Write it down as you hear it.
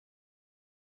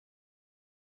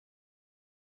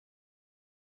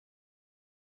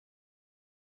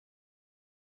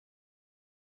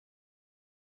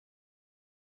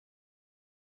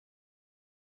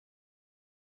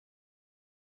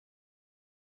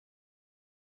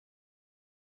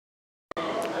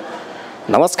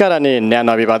नमस्कार अनि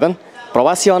न्यानो अभिवादन।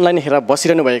 प्रवासी अनलाइन हेरेर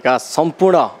बसिरहनुभएका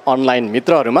सम्पूर्ण अनलाइन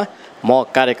मित्रहरूमा म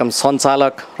कार्यक्रम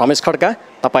सञ्चालक रमेश खड्का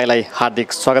तपाईलाई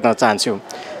हार्दिक स्वागत गर्न चाहन्छु।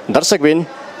 दर्शकबिन,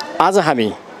 आज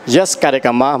हामी यस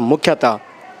कार्यक्रममा मुख्यतः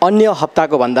अन्य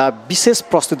हप्ताको भन्दा विशेष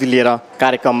प्रस्तुति लिएर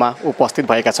कार्यक्रममा उपस्थित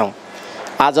भएका छौँ।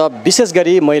 आज विशेष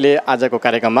गरी मैले आजको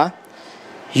कार्यक्रममा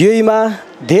युएईमा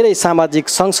धेरै सामाजिक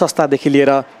सङ्घ संस्थादेखि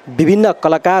लिएर विभिन्न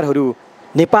कलाकारहरू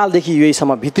नेपालदेखि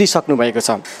युएईसम्म भित्रिसक्नु भएको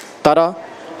छ। तर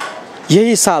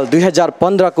यही साल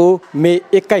 2015 को मे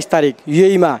 21 तारिक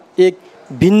युएईमा एक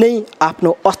भिन्नै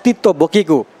आफ्नो अस्तित्व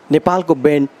बोकेको नेपालको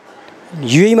ब्यान्ड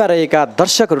युएईमा रहेका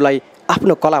दर्शकहरूलाई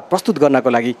आफ्नो कला प्रस्तुत गर्नको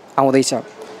लागि आउँदैछ।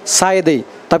 सायदै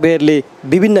तपाईहरूले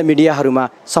विभिन्न मिडियाहरूमा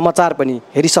समाचार पनि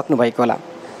हेरिसक्नु भएको होला।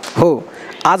 हो,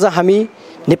 आज हामी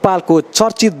नेपालको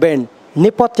चर्चित ब्यान्ड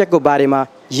नेपथ्यको बारेमा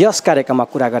यस कार्यक्रममा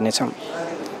कुरा गर्नेछौँ।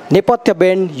 नेपथ्य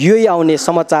ब्यान्ड युएई आउने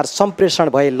समाचार सम्प्रेषण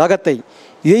भए लगत्तै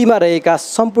युएईमा रहेका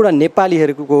सम्पूर्ण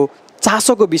नेपालीहरूको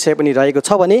चासोको विषय पनि रहेको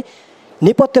छ भने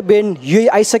नेपथ्य ब्यान्ड युएई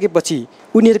आइसकेपछि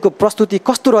उनीहरूको प्रस्तुति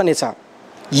कस्तो रहनेछ,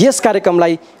 यस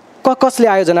कार्यक्रमलाई कसले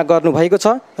आयोजना गर्नुभएको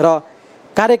छ र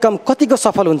कार्यक्रम कतिको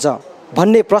सफल हुन्छ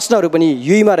भन्ने प्रश्नहरू पनि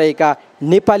युएईमा रहेका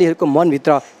नेपालीहरूको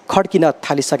मनभित्र खड्किन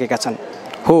थालिसकेका छन्।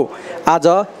 हो, आज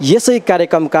यसै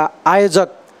कार्यक्रमका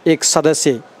आयोजक एक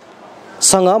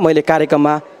सदस्यसँग मैले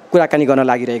कार्यक्रममा कुराकानी गर्न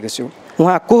लागिरहेको छु।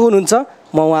 उहाँ को हुनुहुन्छ,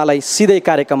 म उहाँलाई सिधै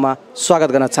कार्यक्रममा स्वागत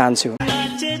गर्न चाहन्छु।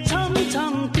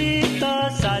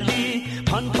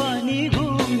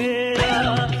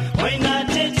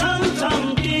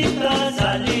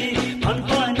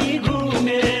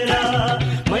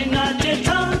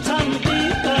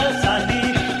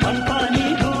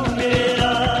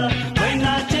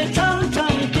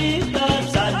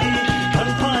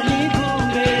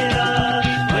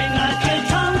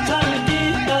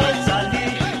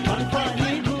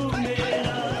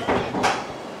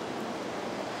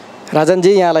 राजन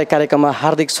जी, यहाँलाई कार्यक्रममा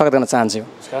हार्दिक स्वागत गर्न चाहन्छु।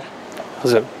 नमस्कार।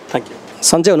 हजुर, थ्याङ्क यू।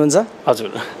 सन्चै हुनुहुन्छ? हजुर।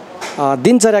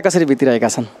 दिनचर्या कसरी बितिरहेका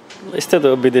छन्? यस्तै त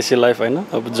हो, विदेशी लाइफ होइन,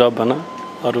 अब जब भन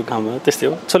अरू काम हो, त्यस्तै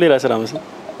हो, चलिरहेछ राम्रोसँग।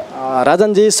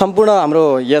 राजनजी, सम्पूर्ण हाम्रो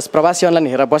यस प्रवासी अनलाइन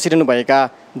हेरेर बसिरहनुभएका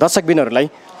दर्शकबिनहरूलाई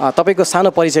तपाईँको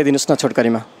सानो परिचय दिनुहोस् न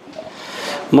छोटकरीमा।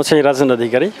 म चाहिँ राजन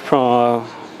अधिकारी,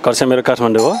 घर चाहिँ मेरो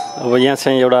काठमाडौँ हो। अब यहाँ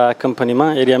चाहिँ एउटा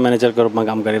कम्पनीमा एरिया म्यानेजरको रूपमा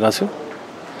काम गरिरहेको छु।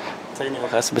 चाहिँ हो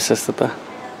खास विशेषता।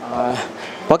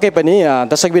 पक्कै पनि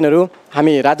दर्शकबिनहरू,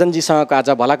 हामी राजनजीसँगको आज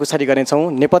भलाकुसारी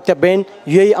गर्नेछौँ। नेपथ्य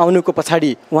ब्यान्ड युएई आउनुको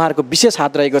पछाडि उहाँहरूको विशेष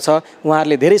हात रहेको छ।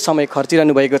 उहाँहरूले धेरै समय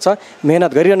खर्चिरहनु भएको छ,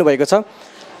 मेहनत गरिरहनु भएको छ।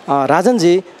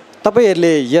 राजनजी,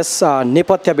 तपाईँहरूले यस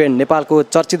नेपथ्य ब्यान्ड,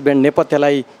 नेपालको चर्चित ब्यान्ड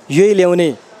नेपथ्यलाई युएई ल्याउने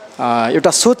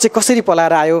एउटा सोच चाहिँ कसरी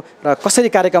पलाएर आयो र कसरी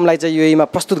कार्यक्रमलाई चाहिँ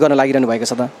युएईमा प्रस्तुत गर्न लागिरहनु भएको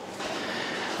छ त?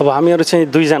 अब हामीहरू चाहिँ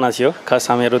दुईजना थियो, खास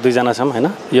हामीहरू दुईजना छौँ होइन।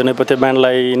 यो नेपथ्य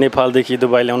ब्यान्डलाई नेपालदेखि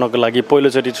दुबई ल्याउनको लागि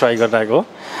पहिलोचोटि ट्राई गरिरहेको हो।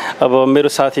 अब मेरो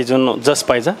साथी जुन जस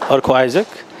पाइजा, अर्को आयोजक,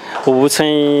 ऊ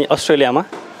चाहिँ अस्ट्रेलियामा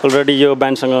अलरेडी यो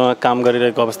ब्यान्डसँग काम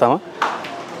गरिरहेको अवस्थामा,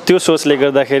 त्यो सोचले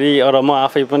गर्दाखेरि र म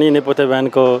आफै पनि नेपथ्य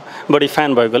ब्यान्डको बढी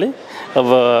फ्यान भएकोले अब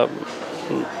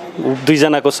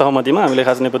दुईजनाको सहमतिमा हामीले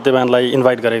खास नेपथ्य ब्यान्डलाई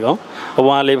इन्भाइट गरेको हौँ। अब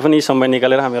उहाँले पनि समय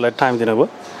निकालेर हामीलाई टाइम दिनुभयो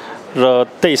र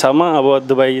त्यही हिसाबमा अब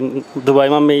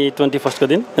दुबईमा मे 21 को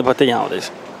दिन नेपथ्य यहाँ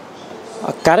आउँदैछ।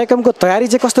 कार्यक्रमको तयारी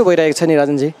चाहिँ कस्तो भइरहेको छ नि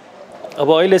राजनजी? अब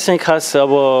अहिले चाहिँ खास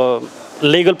अब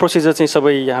लिगल प्रोसिजर चाहिँ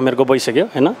सबै हामीहरूको भइसक्यो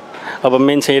होइन। अब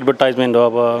मेन चाहिँ एडभर्टाइजमेन्ट हो,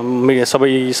 अब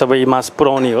सबै मास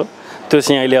पुऱ्याउने हो। त्यो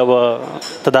चाहिँ अहिले अब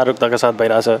तदारुकताका साथ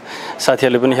भइरहेछ।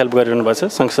 साथीहरूले पनि हेल्प गरिरहनु भएको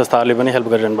छ, सङ्घ संस्थाहरूले पनि हेल्प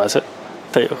गरिरहनु भएको छ।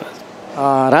 त्यही हो।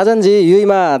 राजनजी,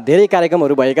 युएईमा धेरै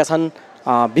कार्यक्रमहरू भएका छन्।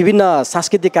 विभिन्न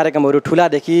सांस्कृतिक कार्यक्रमहरू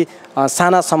ठुलादेखि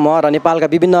सानासम्म र नेपालका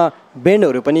विभिन्न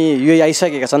ब्यान्डहरू पनि युएई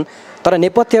आइसकेका छन्। तर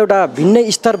नेपथ्य एउटा भिन्नै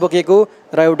स्तर बोकेको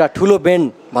र एउटा ठुलो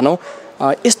ब्यान्ड भनौँ,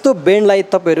 यस्तो ब्यान्डलाई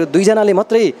तपाईँहरू दुईजनाले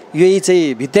मात्रै युएई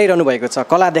चाहिँ भित्र्याइरहनु भएको छ,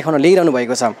 कला देखाउन ल्याइरहनु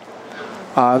भएको छ।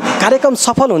 कार्यक्रम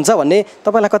सफल हुन्छ भन्ने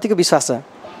तपाईँलाई कतिको विश्वास छ?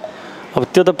 अब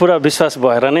त्यो त पुरा विश्वास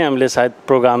भएर नै हामीले सायद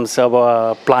प्रोग्राम चाहिँ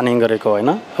अब प्लानिङ गरेको होइन।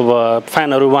 अब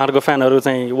फ्यानहरू, उहाँहरूको फ्यानहरू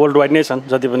चाहिँ वर्ल्ड वाइड नै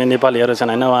छन्, जति पनि नेपालीहरू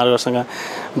छन् होइन। उहाँहरूसँग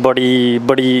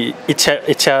बढी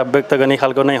इच्छा व्यक्त गर्ने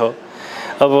खालको नै हो।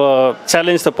 अब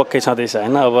च्यालेन्ज त पक्कै छँदैछ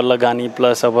होइन। अब लगानी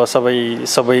प्लस अब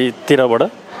सबैतिरबाट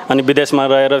अनि विदेशमा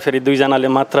रहेर फेरि दुईजनाले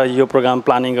मात्र यो प्रोग्राम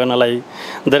प्लानिङ गर्नलाई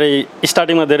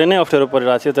स्टार्टिङमा धेरै नै अप्ठ्यारो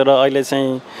परिरहेको थियो। तर अहिले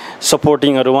चाहिँ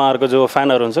सपोर्टिङहरू, उहाँहरूको जो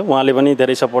फ्यानहरू हुन्छ उहाँले पनि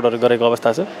धेरै सपोर्टहरू गरेको अवस्था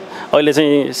छ। अहिले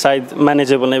चाहिँ सायद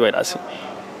म्यानेजेबल नै भइरहेछ।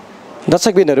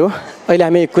 दर्शकबिनहरू, अहिले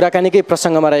हामी कुराकानीकै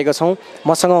प्रसङ्गमा रहेका छौँ।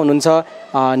 मसँग हुनुहुन्छ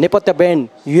नेपथ्य ब्यान्ड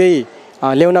युएई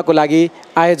ल्याउनको लागि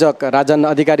आयोजक राजन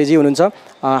अधिकारीजी हुनुहुन्छ।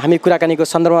 हामी कुराकानीको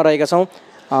सन्दर्भमा रहेका छौँ।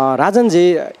 राजनजी,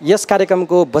 यस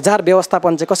कार्यक्रमको बजार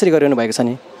व्यवस्थापन चाहिँ कसरी गरिरहनु भएको छ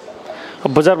नि?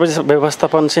 बजार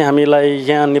व्यवस्थापन चाहिँ हामीलाई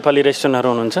यहाँ नेपाली रेस्टुरेन्टहरू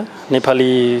हुनुहुन्छ,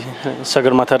 नेपाली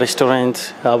सगरमाथा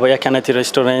रेस्टुरेन्ट, अब याखानाथी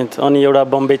रेस्टुरेन्ट, अनि एउटा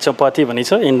बम्बे चपाती भन्ने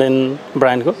छ इन्डियन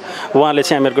ब्रान्डको, उहाँले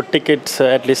चाहिँ हामीहरूको टिकट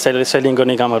एटलिस्ट सेलिङ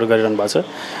गर्ने कामहरू गरिरहनु भएको छ।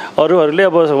 अरूहरूले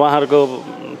अब उहाँहरूको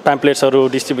प्याम्पलेट्सहरू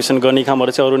डिस्ट्रिब्युसन गर्ने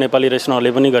कामहरू चाहिँ अरू नेपाली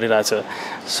रेस्टुरेन्टहरूले पनि गरिरहेछ।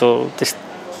 सो त्यस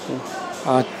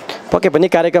पक्कै पनि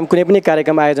कुनै पनि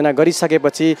कार्यक्रम आयोजना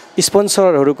गरिसकेपछि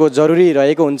स्पोन्सरहरूको जरुरी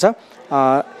रहेको हुन्छ।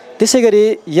 त्यसै गरी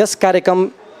यस कार्यक्रम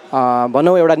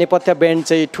भनौँ एउटा नेपथ्य ब्यान्ड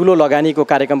चाहिँ ठुलो लगानीको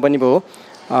कार्यक्रम पनि भयो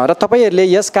र तपाईँहरूले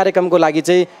यस कार्यक्रमको लागि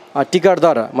चाहिँ टिकट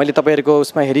दर मैले तपाईँहरूको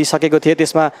उसमा हेरिसकेको थिएँ,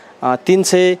 त्यसमा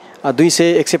 300,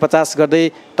 200, 150 गर्दै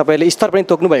तपाईँहरूले स्तर पनि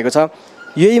तोक्नु भएको छ।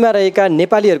 युएईमा रहेका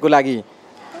नेपालीहरूको लागि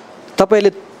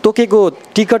तपाईँहरूले तोकेको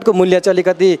टिकटको मूल्य चाहिँ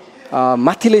अलिकति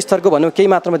माथिल्लो स्तरको भनौँ केही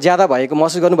मात्रामा ज्यादा भएको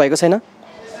महसुस गर्नुभएको छैन?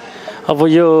 अब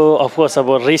यो अफकोर्स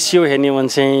अब रेसियो हेर्ने भने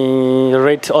चाहिँ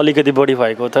रेट अलिकति बढी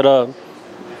भएको, तर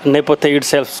नेपथ्य इट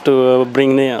सेल्फ टु ब्रिङ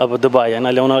नै अब दुबई होइन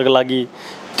ल्याउनको लागि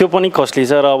त्यो पनि कस्टली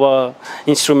छ। र अब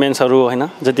इन्स्ट्रुमेन्ट्सहरू होइन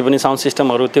जति पनि साउन्ड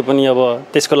सिस्टमहरू त्यो पनि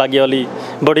अब त्यसको लागि अलि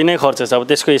बढी नै खर्च छ। अब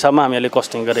त्यसको हिसाबमा हामीले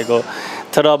कस्टिङ गरेको,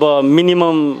 तर अब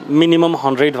मिनिमम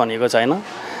 100 भनेको छ होइन।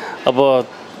 अब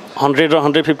 100 र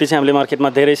 150 चाहिँ हामीले मार्केटमा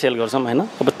धेरै सेल गर्छौँ होइन।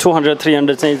 अब 200,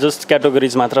 300 चाहिँ जस्ट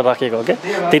क्याटेगोरिज मात्र राखेको हो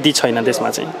क्या, त्यति छैन त्यसमा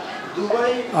चाहिँ।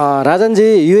 राजनजी,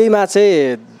 युएईमा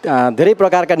चाहिँ धेरै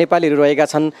प्रकारका नेपालीहरू रहेका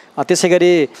छन्, त्यसै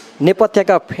गरी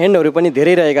नेपथ्यका फ्यानहरू पनि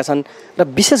धेरै रहेका छन् र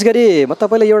विशेष गरी म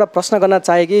तपाईँलाई एउटा प्रश्न गर्न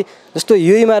चाहेँ कि जस्तो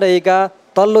युएईमा रहेका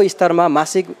तल्लो स्तरमा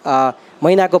मासिक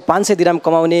महिनाको 500 दिरहाम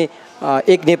कमाउने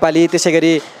एक नेपाली, त्यसै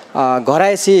गरी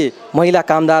घरायसी महिला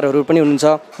कामदारहरू पनि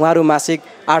हुनुहुन्छ, उहाँहरू मासिक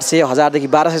 800, 1000 देखि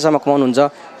 1200 सम्म कमाउनुहुन्छ।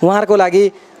 उहाँहरूको लागि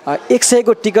 100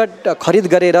 को टिकट खरिद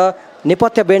गरेर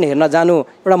नेपथ्य ब्यान्ड हेर्न जानु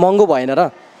एउटा महँगो भएन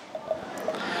र?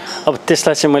 अब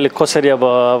त्यसलाई चाहिँ मैले कसरी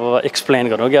अब एक्सप्लेन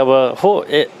गरौँ कि अब हो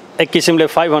एक किसिमले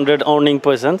 500 अर्निङ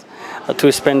पर्सन टु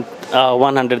स्पेन्ड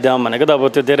 100 दिउँ भनेको त अब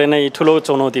त्यो धेरै नै ठुलो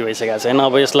चुनौती भइसकेको छ होइन।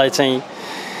 अब यसलाई चाहिँ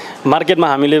मार्केटमा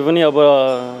हामीले पनि अब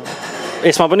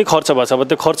यसमा पनि खर्च भएको छ। अब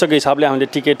त्यो खर्चको हिसाबले हामीले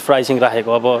टिकट प्राइसिङ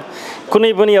राखेको। अब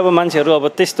कुनै पनि अब मान्छेहरू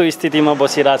अब त्यस्तो स्थितिमा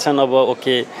बसिरहेछन्, अब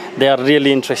okay they are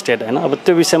really interested होइन। अब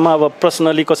त्यो विषयमा अब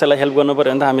पर्सनली कसैलाई हेल्प गर्नु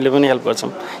पऱ्यो भने त हामीले पनि हेल्प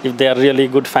गर्छौँ if they are really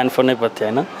good fan for नेपथ्य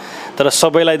होइन। तर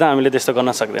सबैलाई त हामीले त्यस्तो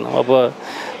गर्न सक्दैनौँ। अब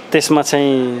त्यसमा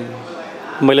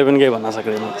चाहिँ मैले पनि केही भन्न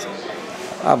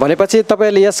सक्दिनँ। भनेपछि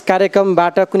तपाईँहरूले यस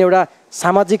कार्यक्रमबाट कुनै एउटा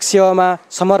सामाजिक सेवामा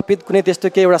समर्पित कुनै त्यस्तो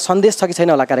केही एउटा सन्देश छ कि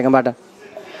छैन होला कार्यक्रमबाट?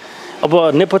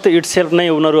 अब नेपथ्य इट सेल्फ नै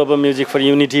उनीहरू अब म्युजिक फर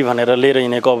युनिटी भनेर लिएर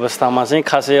हिँडेको अवस्थामा चाहिँ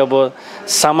खासै अब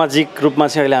सामाजिक रूपमा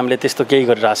चाहिँ अहिले हामीले त्यस्तो केही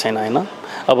गरिरहेको छैन होइन।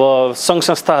 अब सङ्घ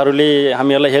संस्थाहरूले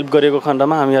हामीहरूलाई हेल्प गरेको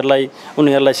खण्डमा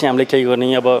उनीहरूलाई चाहिँ हामीले केही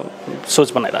गर्ने अब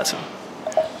सोच बनाइरहेछौँ।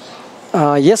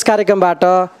 यस कार्यक्रमबाट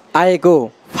आएको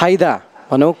फाइदा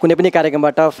भनौँ, कुनै पनि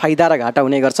कार्यक्रमबाट फाइदा र घाटा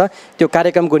हुने गर्छ, त्यो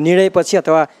कार्यक्रमको निर्णयपछि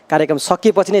अथवा कार्यक्रम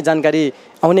सकिएपछि नै जानकारी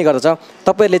आउने गर्दछ।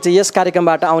 तपाईँहरूले चाहिँ यस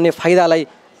कार्यक्रमबाट आउने फाइदालाई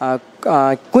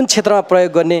कुन क्षेत्रमा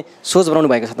प्रयोग गर्ने सोच बनाउनु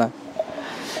भएको छ त?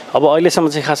 अब अहिलेसम्म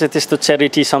चाहिँ खासै त्यस्तो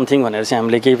च्यारिटी समथिङ भनेर चाहिँ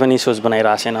हामीले केही पनि सोच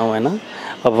बनाइरहेको छैनौँ होइन।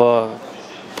 अब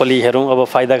भोलि हेरौँ अब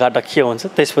फाइदा घाटा के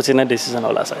हुन्छ, त्यसपछि नै डिसिजन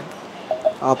होला सायद।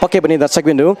 पक्कै पनि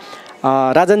दर्शकबिन्दु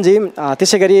राजनजी,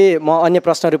 त्यसै गरी म अन्य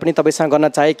प्रश्नहरू पनि तपाईँसँग गर्न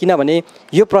चाहेँ, किनभने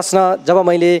यो प्रश्न जब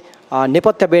मैले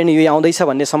नेपथ्य ब्यान्ड युए आउँदैछ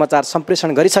भन्ने समाचार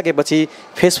सम्प्रेषण गरिसकेपछि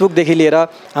फेसबुकदेखि लिएर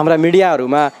हाम्रा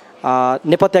मिडियाहरूमा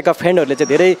नेपथ्यका फ्रेन्डहरूले चाहिँ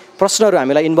धेरै प्रश्नहरू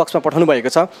हामीलाई इनबक्समा पठाउनु भएको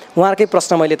छ। उहाँहरूकै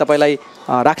प्रश्न मैले तपाईँलाई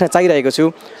राख्न चाहिरहेको छु।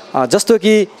 जस्तो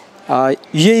कि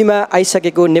युएईमा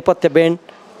आइसकेको नेपथ्य ब्यान्ड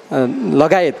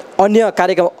लगायत अन्य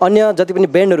कार्यक्रम, अन्य जति पनि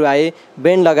ब्यान्डहरू आए,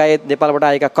 ब्यान्ड लगायत नेपालबाट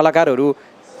आएका कलाकारहरू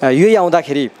युए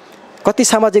आउँदाखेरि कति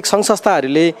सामाजिक सङ्घ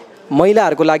संस्थाहरूले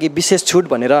महिलाहरूको लागि विशेष छुट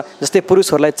भनेर, जस्तै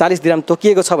पुरुषहरूलाई 40 दिरहाम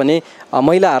तोकिएको छ भने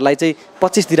महिलाहरूलाई चाहिँ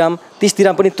 25 दिरहाम 30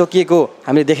 दिरहाम पनि तोकिएको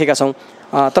हामीले देखेका छौँ।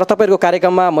 तर तपाईँहरूको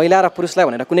कार्यक्रममा महिला र पुरुषलाई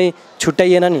भनेर कुनै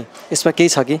छुट्याइएन नि, यसमा केही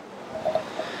छ कि?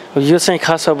 यो चाहिँ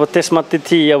खास अब त्यसमा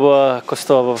त्यति अब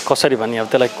कस्तो अब कसरी भन्ने, अब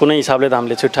त्यसलाई कुनै हिसाबले त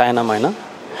हामीले छुट्याएनौँ होइन।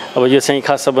 अब यो चाहिँ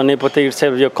खास अब नेपथ्य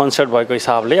इट्सेल्फ यो कन्सर्ट भएको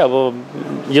हिसाबले अब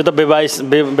यो त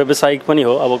व्यावसायिक पनि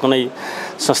हो, अब कुनै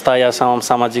संस्था या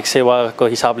सामाजिक सेवाको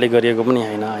हिसाबले गरिएको पनि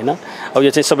होइन। अब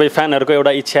यो चाहिँ सबै फ्यानहरूको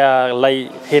एउटा इच्छालाई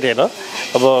हेरेर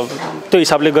अब त्यो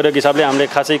हिसाबले गरेको हिसाबले हामीले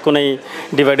खासै कुनै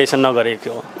डिभाइडेसन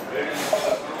नगरेको हो।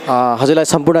 हजुरलाई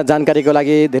सम्पूर्ण जानकारीको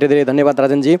लागि धेरै धेरै धन्यवाद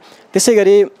राजनजी। त्यसै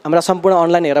गरी हाम्रा सम्पूर्ण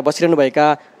अनलाइन हेरेर बसिरहनुभएका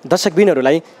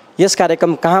दर्शकबिनहरूलाई यस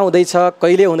कार्यक्रम कहाँ हुँदैछ,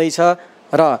 कहिले हुँदैछ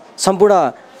र सम्पूर्ण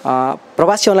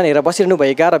प्रवासी अनलाइन हेरेर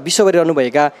बसिरहनुभएका र विश्वभरि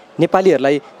रहनुभएका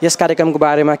नेपालीहरूलाई यस कार्यक्रमको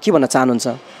बारेमा के भन्न चाहनुहुन्छ?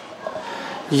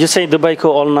 यो चाहिँ दुबईको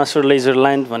अल नासर लेजर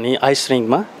ल्यान्ड भन्ने आइस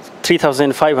रिङमा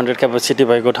 3500 क्यापेसिटी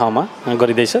भएको ठाउँमा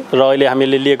गरिँदैछ र अहिले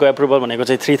हामीले लिएको एप्रुभल भनेको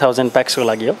चाहिँ 3000 प्याक्सको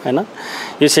लागि हो हैन।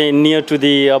 यो चाहिँ नियर टु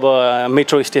दि अब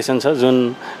मेट्रो स्टेसन छ जुन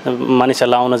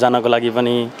मानिसहरूलाई आउन जानको लागि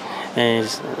पनि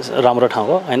राम्रो ठाउँ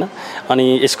हो हैन। अनि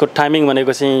यसको टाइमिङ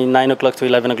भनेको चाहिँ 9 o'clock to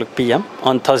 11 o'clock PM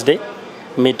on Thursday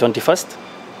May 21st।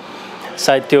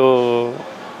 सायद त्यो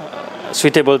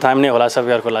सुइटेबल टाइम नै होला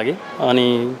सबैहरुको लागि। अनि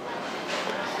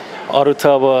अरु त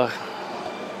अब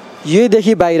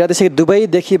यहीदेखि बाहिर त्यसै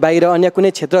दुबईदेखि बाहिर अन्य कुनै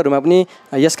क्षेत्रहरूमा पनि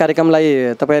यस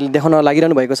कार्यक्रमलाई तपाईहरुले देखाउन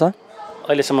लागिरहनु भएको छ?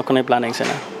 अहिलेसम्म कुनै प्लानिङ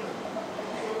छैन।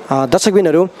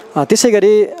 दर्शकबिनहरू त्यसै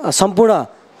गरी सम्पूर्ण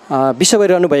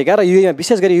विश्वभरि रहनुभएका र युएमा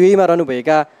विशेष गरी युएमा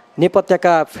रहनुभएका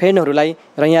नेपथ्यका फ्रेन्डहरूलाई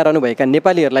र यहाँ रहनुभएका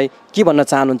नेपालीहरूलाई के भन्न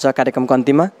चाहनुहुन्छ कार्यक्रमको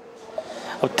अन्तिममा?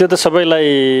 अब त्यो त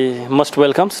सबैलाई मोस्ट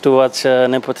वेलकम्स टु वाच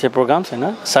नेपथ्य प्रोग्राम्स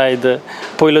हैन। सायद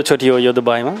पहिलोचोटि हो यो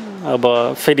दुबईमा।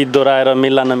 अब फेरि दोहोऱ्याएर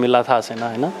मिल्ला नमिल्ला थाहा छैन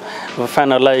हैन।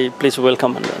 फ्यानहरूलाई प्लिज वेलकम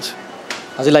भन्नुहुन्छ।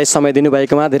 हजुरलाई समय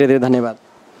दिनुभएकोमा धेरै धेरै धन्यवाद।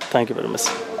 Thank you very much.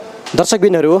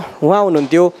 दर्शकबिनहरू उहाँ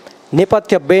हुनुहुन्थ्यो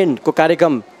नेपथ्य ब्यान्डको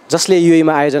कार्यक्रम जसले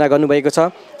युएमा आयोजना गर्नुभएको छ।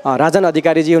 राजन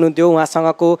अधिकारीजी हुनुहुन्थ्यो।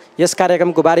 उहाँसँगको यस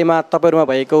कार्यक्रमको बारेमा तपाईँहरूमा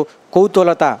भएको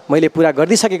कौतूहलता मैले पुरा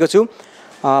गरिदिइसकेको छु।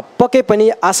 पक्कै पनि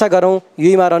आशा गरौँ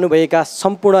युएमा रहनुभएका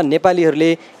सम्पूर्ण नेपालीहरूले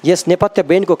यस नेपथ्य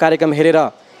ब्यान्डको कार्यक्रम हेरेर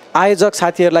आयोजक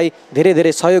साथीहरूलाई धेरै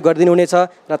धेरै सहयोग गरिदिनुहुनेछ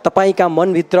र तपाईँका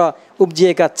मनभित्र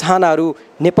उब्जिएका चाहनाहरू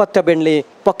नेपथ्य ब्यान्डले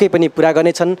पक्कै पनि पुरा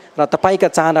गर्नेछन् र तपाईँका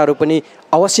चाहनाहरू पनि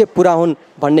अवश्य पुरा हुन्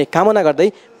भन्ने कामना गर्दै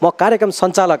म कार्यक्रम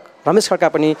सञ्चालक रमेश खड्का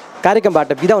पनि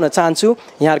कार्यक्रमबाट बिदा हुन चाहन्छु।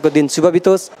 यहाँहरूको दिन शुभ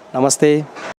बितोस्। नमस्ते।